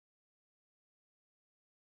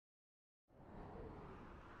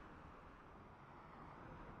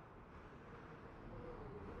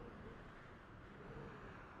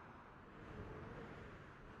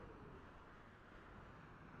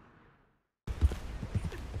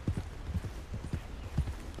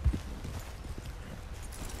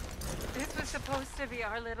supposed to be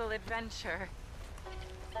our little adventure.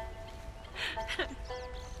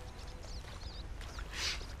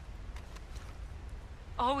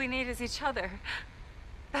 All we need is each other.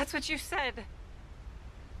 That's what you said.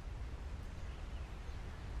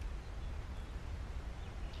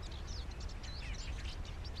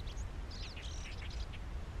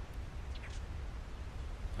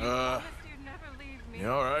 You promised you'd never leave me.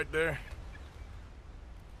 You all right there?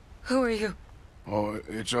 Who are you? Oh,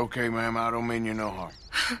 it's okay, ma'am. I don't mean you no harm.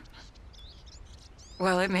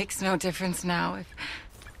 Well, it makes no difference now.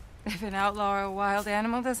 If an outlaw or a wild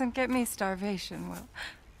animal doesn't get me, starvation will.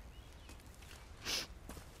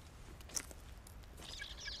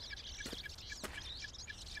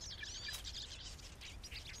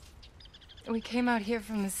 We came out here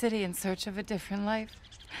from the city in search of a different life.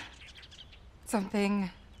 Something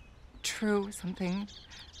true, something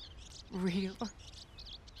real.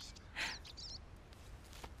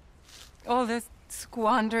 All this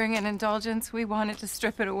squandering and indulgence, we wanted to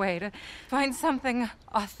strip it away, to find something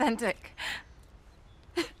authentic.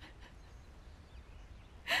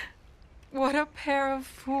 What a pair of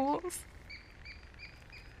fools.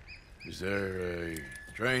 Is there a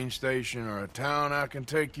train station or a town I can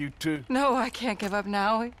take you to? No, I can't give up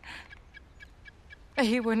now.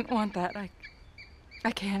 He wouldn't want that.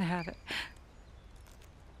 I can't have it.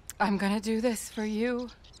 I'm gonna do this for you,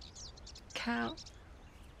 Cal.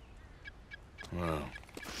 Well,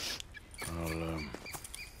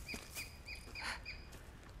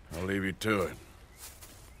 I'll leave you to it.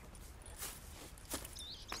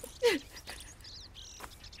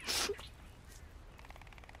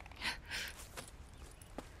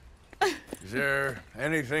 Is there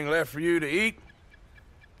anything left for you to eat?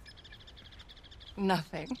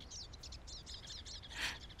 Nothing.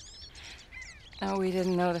 No, we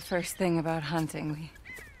didn't know the first thing about hunting. We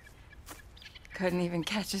couldn't even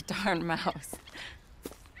catch a darn mouse.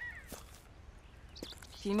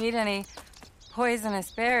 If you need any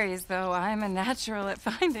poisonous berries, though, I'm a natural at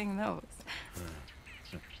finding those.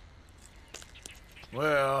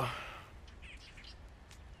 Well,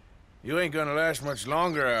 you ain't gonna last much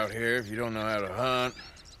longer out here if you don't know how to hunt.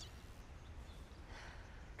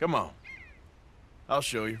 Come on. I'll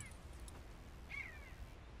show you.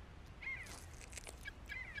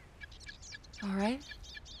 All right.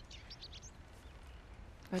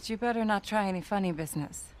 But you better not try any funny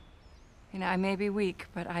business. You know, I may be weak,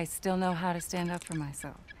 but I still know how to stand up for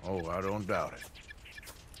myself. Oh, I don't doubt it.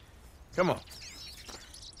 Come on.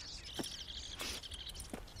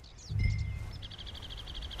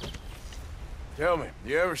 Tell me,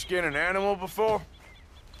 you ever skin an animal before?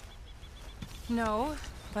 No,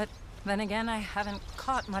 but then again, I haven't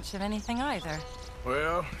caught much of anything either.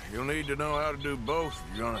 Well, you'll need to know how to do both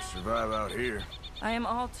if you're gonna survive out here. I am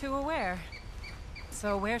all too aware.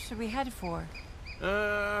 So where should we head for?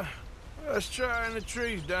 Let's try in the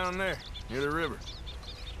trees down there, near the river.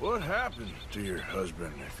 What happened to your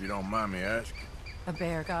husband, if you don't mind me asking? A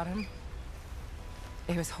bear got him.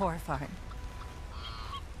 It was horrifying.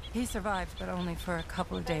 He survived, but only for a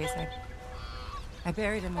couple of days. I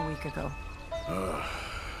buried him a week ago.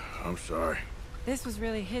 I'm sorry. This was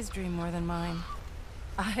really his dream more than mine.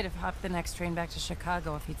 I'd have hopped the next train back to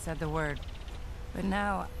Chicago if he'd said the word. But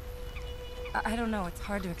now, I don't know, it's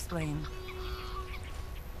hard to explain.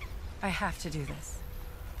 I have to do this.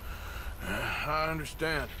 I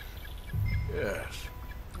understand. Yes,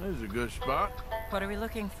 this is a good spot. What are we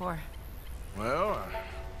looking for? Well,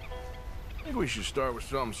 I think we should start with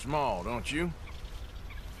something small, don't you?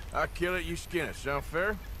 I kill it, you skin it. Sound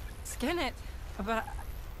fair? Skin it? But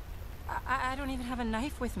I don't even have a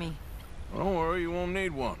knife with me. Well, don't worry, you won't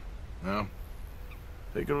need one. Now,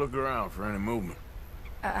 take a look around for any movement.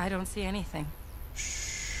 I don't see anything.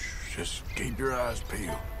 Shh, just keep your eyes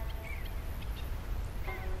peeled.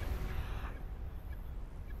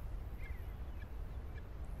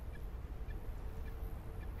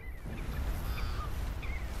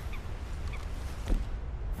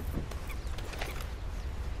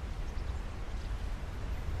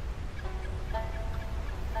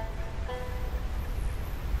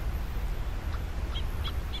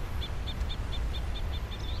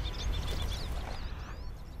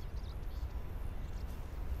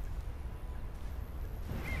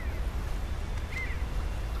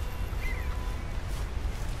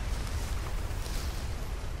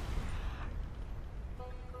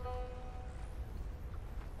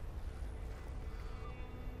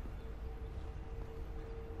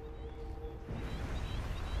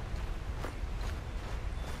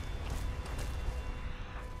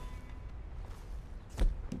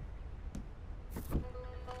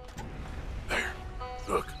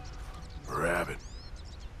 Look, a rabbit.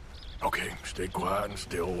 Okay, stay Stay quiet and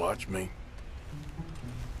still watch me.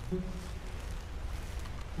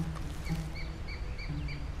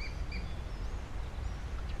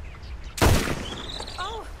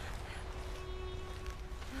 Oh!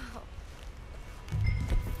 Oh.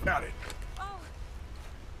 Got it. Oh!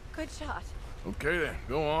 Good shot. Okay then,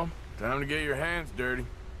 go on. Time to get your hands dirty.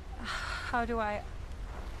 How do I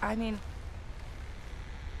mean...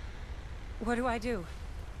 What do I do?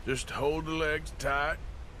 Just hold the legs tight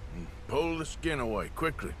and pull the skin away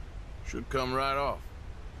quickly. Should come right off.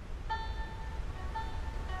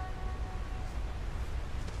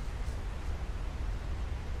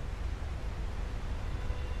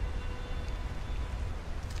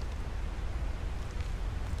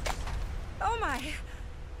 Oh my!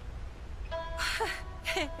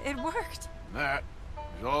 It worked. That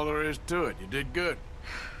is all there is to it. You did good.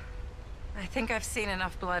 I think I've seen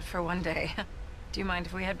enough blood for one day. Do you mind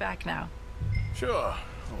if we head back now? Sure,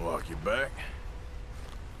 I'll walk you back.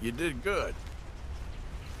 You did good.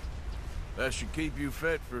 That should keep you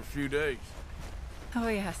fed for a few days. Oh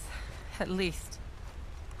yes, at least.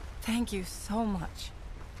 Thank you so much.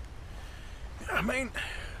 I mean,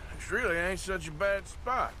 this really ain't such a bad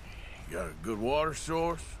spot. You got a good water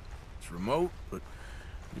source. It's remote, but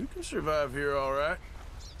you can survive here all right.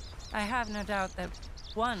 I have no doubt that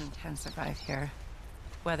one can survive here.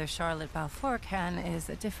 Whether Charlotte Balfour can is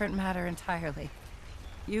a different matter entirely.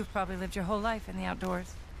 You've probably lived your whole life in the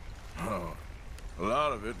outdoors. Oh, a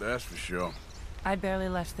lot of it, that's for sure. I'd barely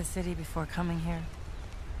left the city before coming here.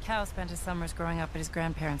 Cal spent his summers growing up at his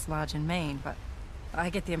grandparents' lodge in Maine, but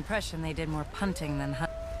I get the impression they did more punting than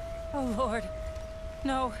hunting. Oh, Lord.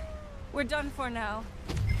 No. We're done for now.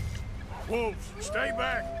 Wolves, stay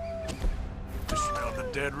back! You smell the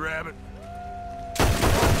dead rabbit?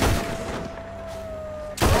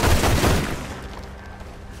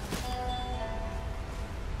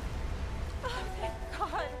 Oh, thank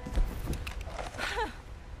God.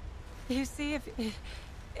 You see,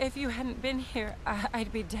 if you hadn't been here,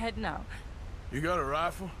 I'd be dead now. You got a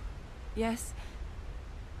rifle? Yes.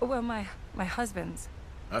 Well, my husband's.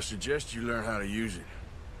 I suggest you learn how to use it.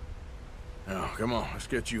 Now, come on, let's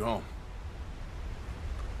get you home.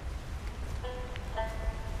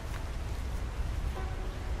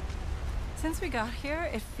 Since we got here,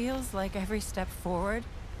 it feels like every step forward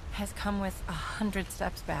has come with 100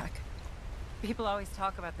 steps back. People always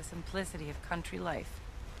talk about the simplicity of country life,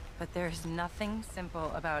 but there's nothing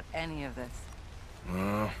simple about any of this.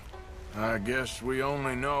 Well, I guess we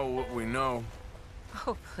only know what we know.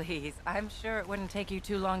 Oh, please. I'm sure it wouldn't take you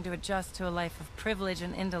too long to adjust to a life of privilege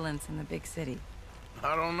and indolence in the big city.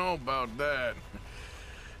 I don't know about that.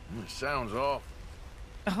 It sounds awful.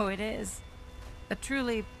 Oh, it is. A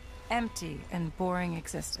truly empty and boring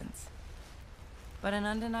existence. But an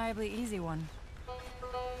undeniably easy one.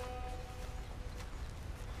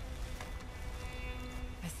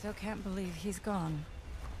 I still can't believe he's gone.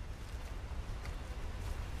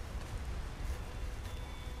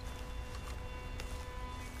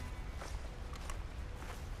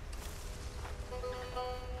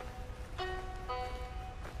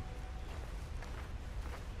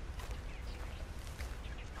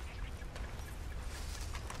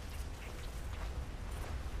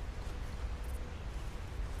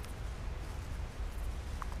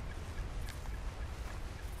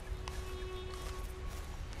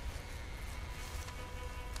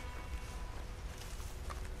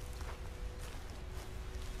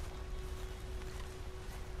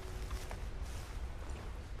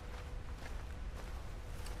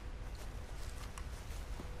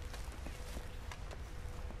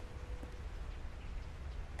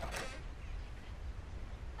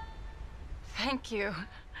 Thank you.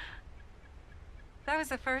 That was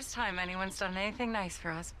the first time anyone's done anything nice for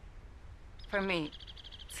us. For me.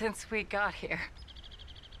 Since we got here.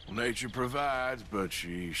 Nature provides, but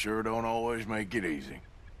she sure don't always make it easy.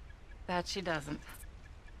 That she doesn't.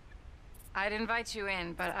 I'd invite you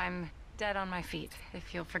in, but I'm dead on my feet,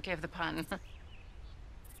 if you'll forgive the pun.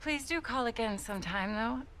 Please do call again sometime,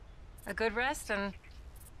 though. A good rest, and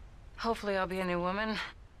hopefully I'll be a new woman.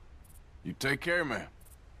 You take care, man.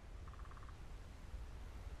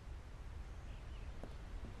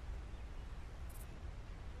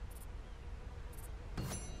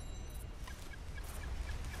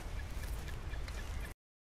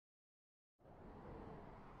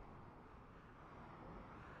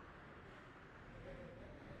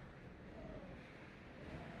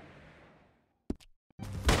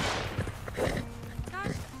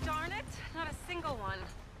 Gosh darn it, not a single one.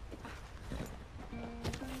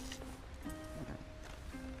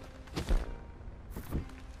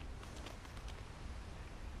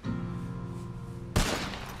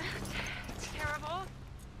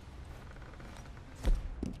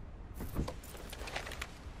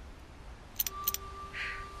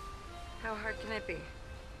 hard can it be?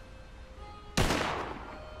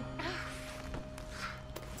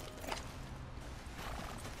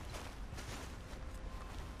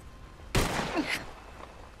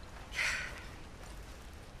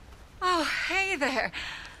 Oh, hey there.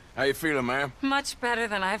 How you feeling, ma'am? Much better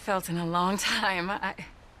than I've felt in a long time.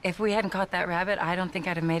 If we hadn't caught that rabbit, I don't think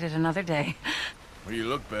I'd have made it another day. Well, you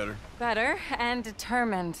look better. Better and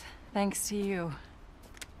determined, thanks to you.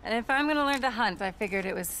 And if I'm gonna learn to hunt, I figured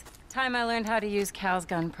it was time I learned how to use Cal's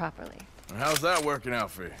gun properly. How's that working out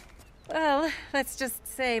for you? Well, let's just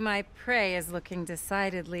say my prey is looking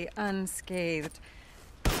decidedly unscathed.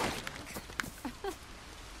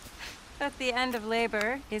 But the end of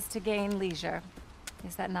labor is to gain leisure.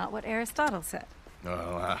 Is that not what Aristotle said?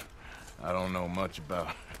 Well, I don't know much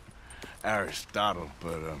about Aristotle,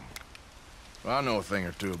 but, well, I know a thing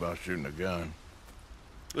or two about shooting a gun.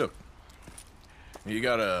 Look, you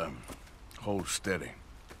gotta hold steady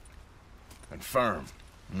and firm.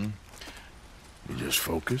 You just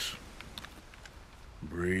focus,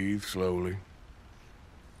 breathe slowly,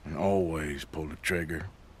 and always pull the trigger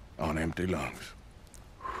on empty lungs.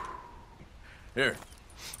 Here,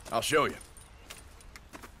 I'll show you.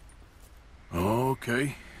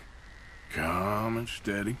 Okay. Calm and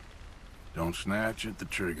steady. Don't snatch at the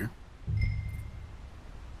trigger.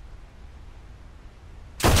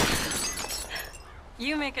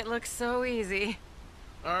 You make it look so easy.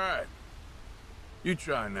 All right. You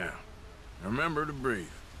try now. Remember to breathe.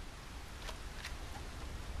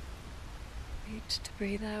 Wait to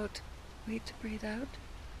breathe out. Wait to breathe out.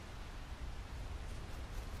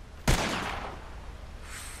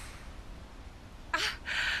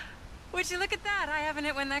 Would you look at that? I haven't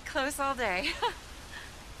hit one that close all day.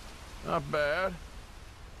 Not bad.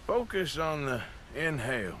 Focus on the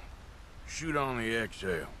inhale. Shoot on the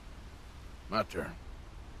exhale. My turn.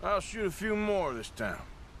 I'll shoot a few more this time.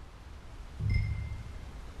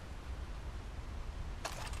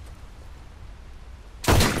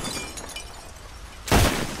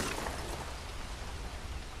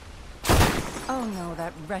 Oh no,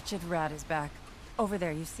 that wretched rat is back. Over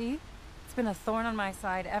there, you see? It's been a thorn on my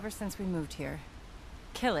side ever since we moved here.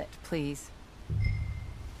 Kill it, please.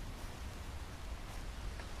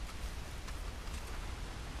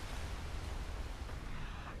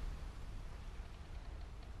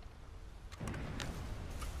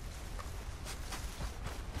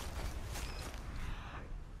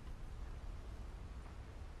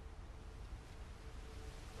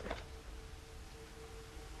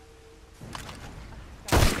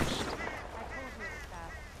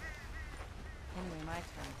 Anyway, my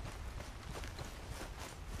turn.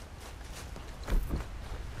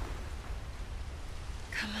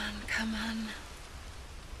 Come on, come on.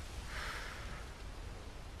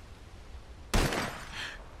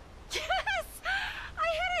 Yes! I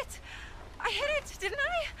hit it! I hit it, didn't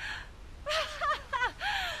I?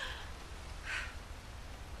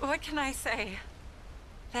 What can I say?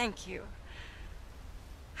 Thank you.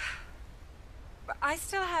 I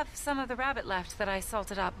still have some of the rabbit left that I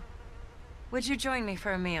salted up. Would you join me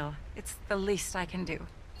for a meal? It's the least I can do.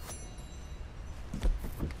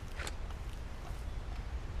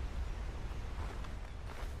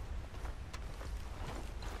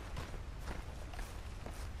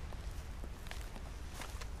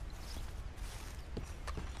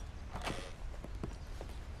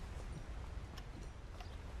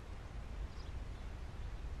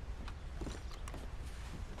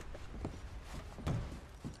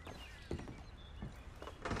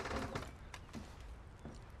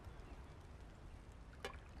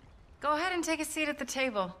 Go ahead and take a seat at the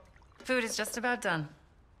table. Food is just about done.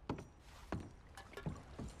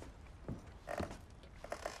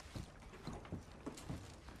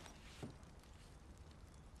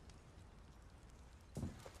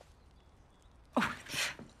 Oh.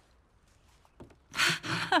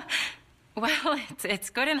 Well, it's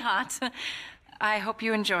good and hot. I hope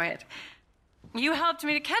you enjoy it. You helped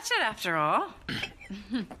me to catch it, after all.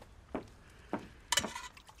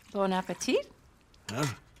 Bon appetit. Huh?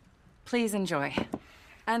 Please enjoy.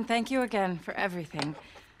 And thank you again for everything.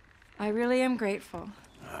 I really am grateful.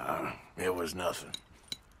 It was nothing.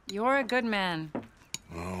 You're a good man.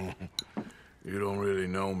 Oh, you don't really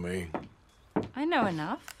know me. I know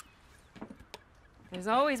enough. There's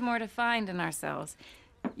always more to find in ourselves.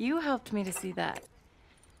 You helped me to see that.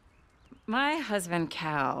 My husband,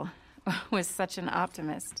 Cal, was such an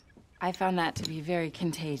optimist. I found that to be very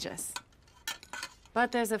contagious.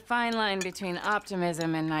 But there's a fine line between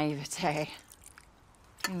optimism and naivete.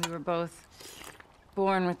 And we were both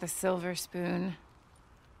born with a silver spoon.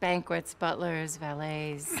 Banquets, butlers,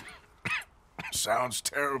 valets. Sounds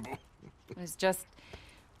terrible. It was just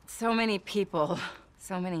So many people,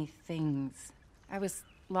 so many things. I was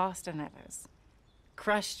lost in it. I was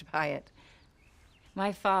crushed by it.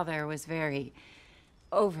 My father was very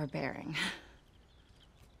overbearing.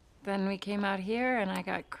 Then we came out here and I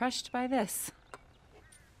got crushed by this.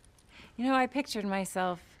 You know, I pictured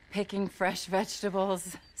myself picking fresh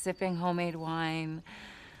vegetables, sipping homemade wine,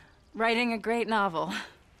 writing a great novel.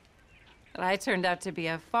 But I turned out to be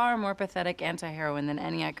a far more pathetic anti-heroine than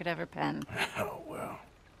any I could ever pen. Oh, well.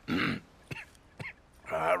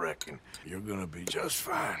 I reckon you're gonna be just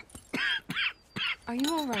fine. Are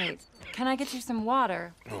you all right? Can I get you some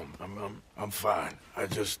water? No, I'm fine. I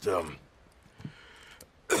just,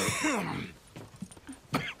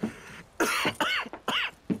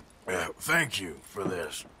 thank you for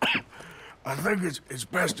this. I think it's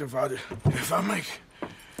best if I make...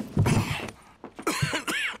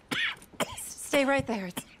 Stay right there.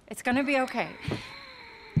 It's gonna be okay.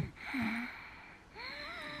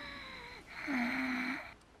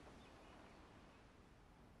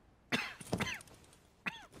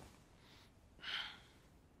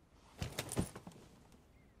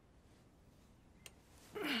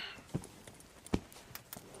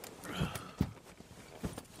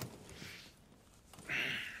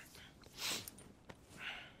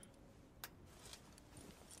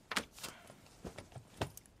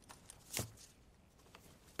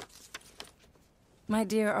 My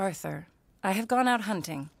dear Arthur, I have gone out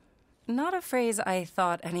hunting. Not a phrase I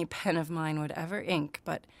thought any pen of mine would ever ink,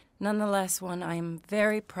 but nonetheless one I am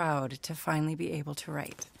very proud to finally be able to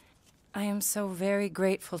write. I am so very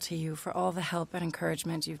grateful to you for all the help and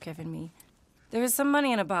encouragement you've given me. There is some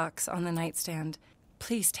money in a box on the nightstand.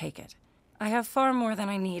 Please take it. I have far more than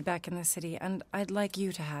I need back in the city, and I'd like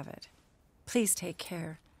you to have it. Please take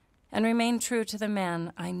care, and remain true to the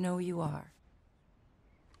man I know you are.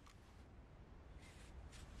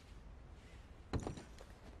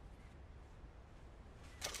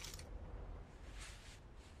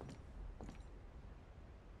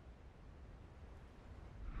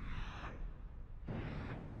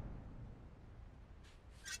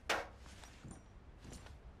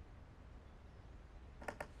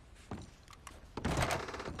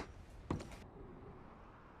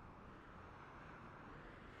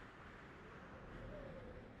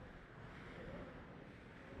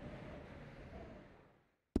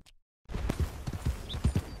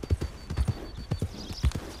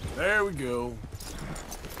 There we go.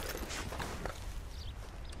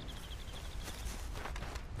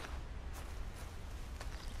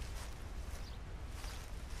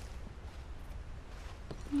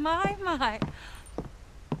 My.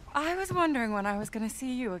 I was wondering when I was gonna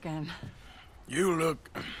see you again. You look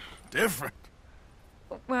different.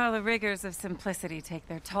 Well, the rigors of simplicity take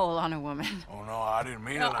their toll on a woman. Oh, no, I didn't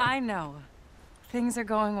mean No, it. I know. Things are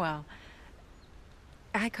going well.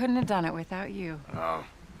 I couldn't have done it without you. Oh,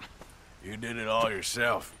 you did it all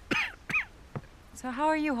yourself. So how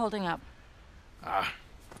are you holding up?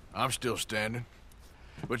 I'm still standing,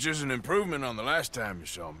 which is an improvement on the last time you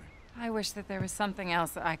saw me. I wish that there was something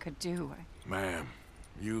else that I could do. Ma'am,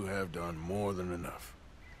 you have done more than enough.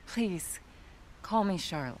 Please, call me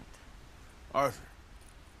Charlotte. Arthur.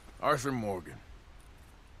 Arthur Morgan.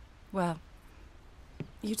 Well,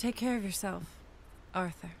 you take care of yourself,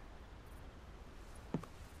 Arthur.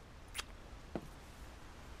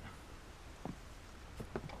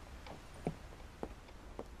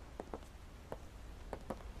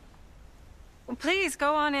 Well, please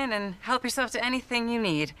go on in and help yourself to anything you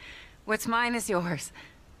need. What's mine is yours.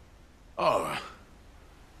 Oh,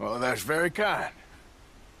 well, that's very kind.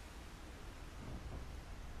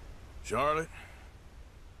 Charlotte,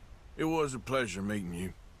 it was a pleasure meeting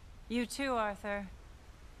you. You too, Arthur.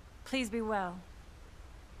 Please be well.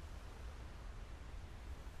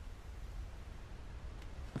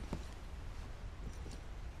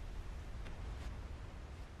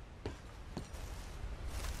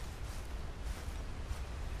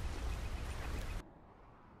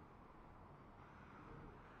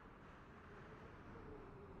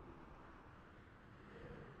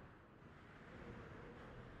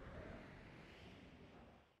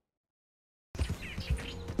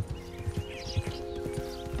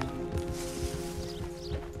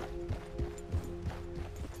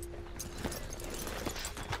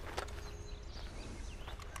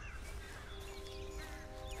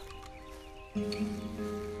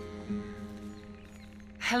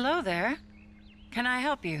 Hello there. Can I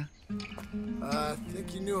help you? I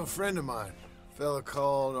think you knew a friend of mine, a fella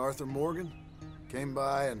called Arthur Morgan. Came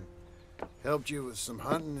by and helped you with some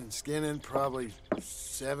hunting and skinning probably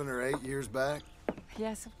 7 or 8 years back.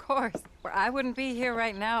 Yes, of course. Well, I wouldn't be here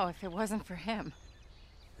right now if it wasn't for him.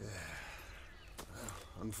 Yeah.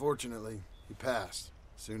 Unfortunately, he passed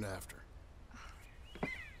soon after.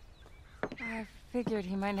 I figured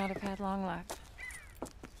he might not have had long left.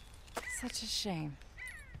 Such a shame.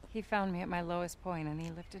 He found me at my lowest point and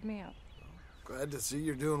he lifted me up. Glad to see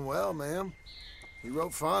you're doing well, ma'am. He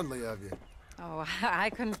wrote fondly of you. Oh,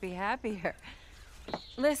 I couldn't be happier.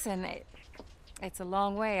 Listen, it's a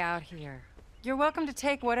long way out here. You're welcome to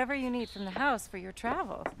take whatever you need from the house for your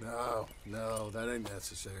travels. No, that ain't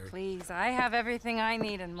necessary. Please, I have everything I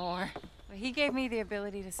need and more. He gave me the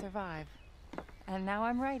ability to survive. And now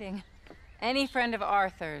I'm writing. Any friend of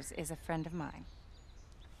Arthur's is a friend of mine.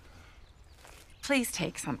 Please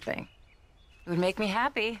take something. It would make me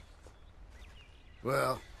happy.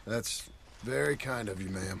 Well, that's very kind of you,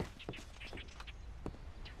 ma'am.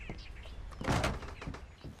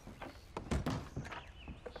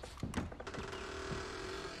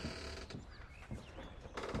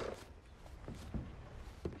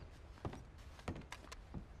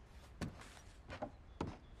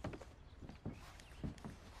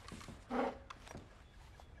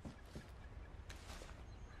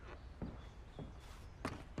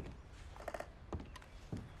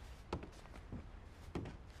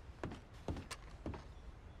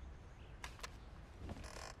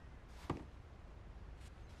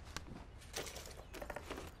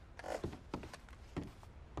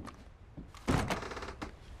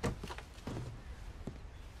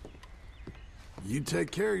 You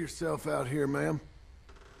take care of yourself out here, ma'am.